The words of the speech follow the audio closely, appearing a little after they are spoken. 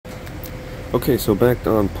Okay, so back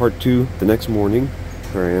on part 2 the next morning.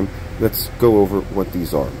 Here I am. Let's go over what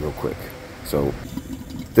these are real quick. So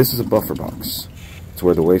this is a buffer box. It's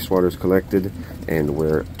where the wastewater is collected and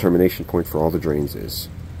where termination point for all the drains is.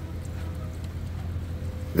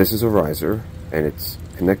 This is a riser and it's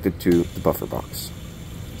connected to the buffer box.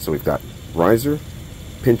 So we've got riser,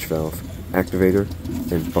 pinch valve, activator,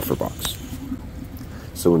 and buffer box.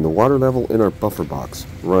 So when the water level in our buffer box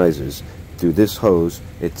rises, through this hose,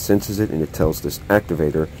 it senses it and it tells this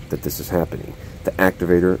activator that this is happening. The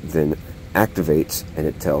activator then activates and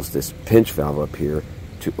it tells this pinch valve up here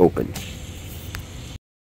to open.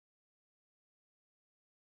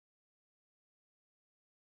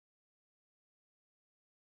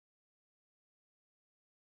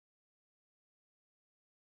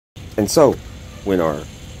 And so, when our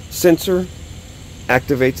sensor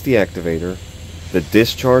activates the activator, the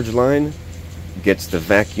discharge line gets the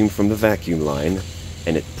vacuum from the vacuum line,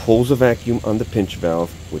 and it pulls a vacuum on the pinch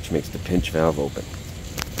valve, which makes the pinch valve open.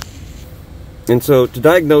 And so to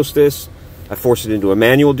diagnose this, I force it into a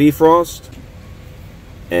manual defrost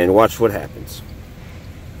and watch what happens.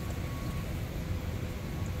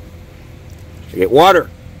 I get water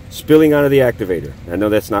spilling out of the activator. I know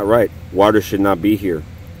that's not right. Water should not be here.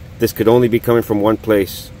 This could only be coming from one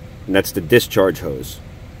place, and that's the discharge hose.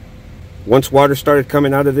 Once water started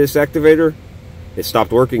coming out of this activator, it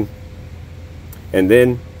stopped working, and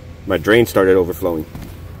then my drain started overflowing.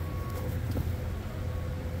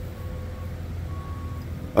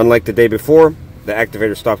 Unlike the day before, the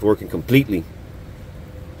activator stopped working completely,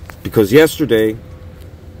 because yesterday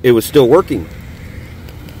it was still working.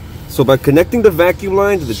 So by connecting the vacuum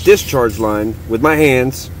line to the discharge line with my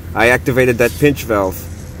hands, I activated that pinch valve,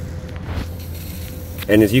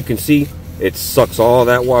 and as you can see, it sucks all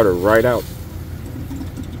that water right out.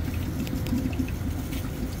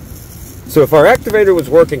 So if our activator was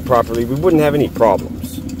working properly, we wouldn't have any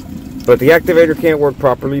problems. But the activator can't work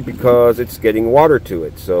properly because it's getting water to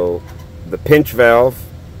it. So the pinch valve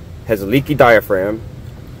has a leaky diaphragm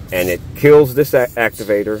and it kills this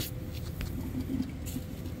activator.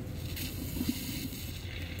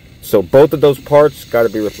 So both of those parts got to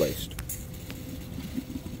be replaced.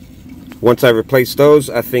 Once I replace those,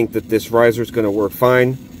 I think that this riser is going to work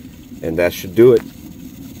fine, and that should do it.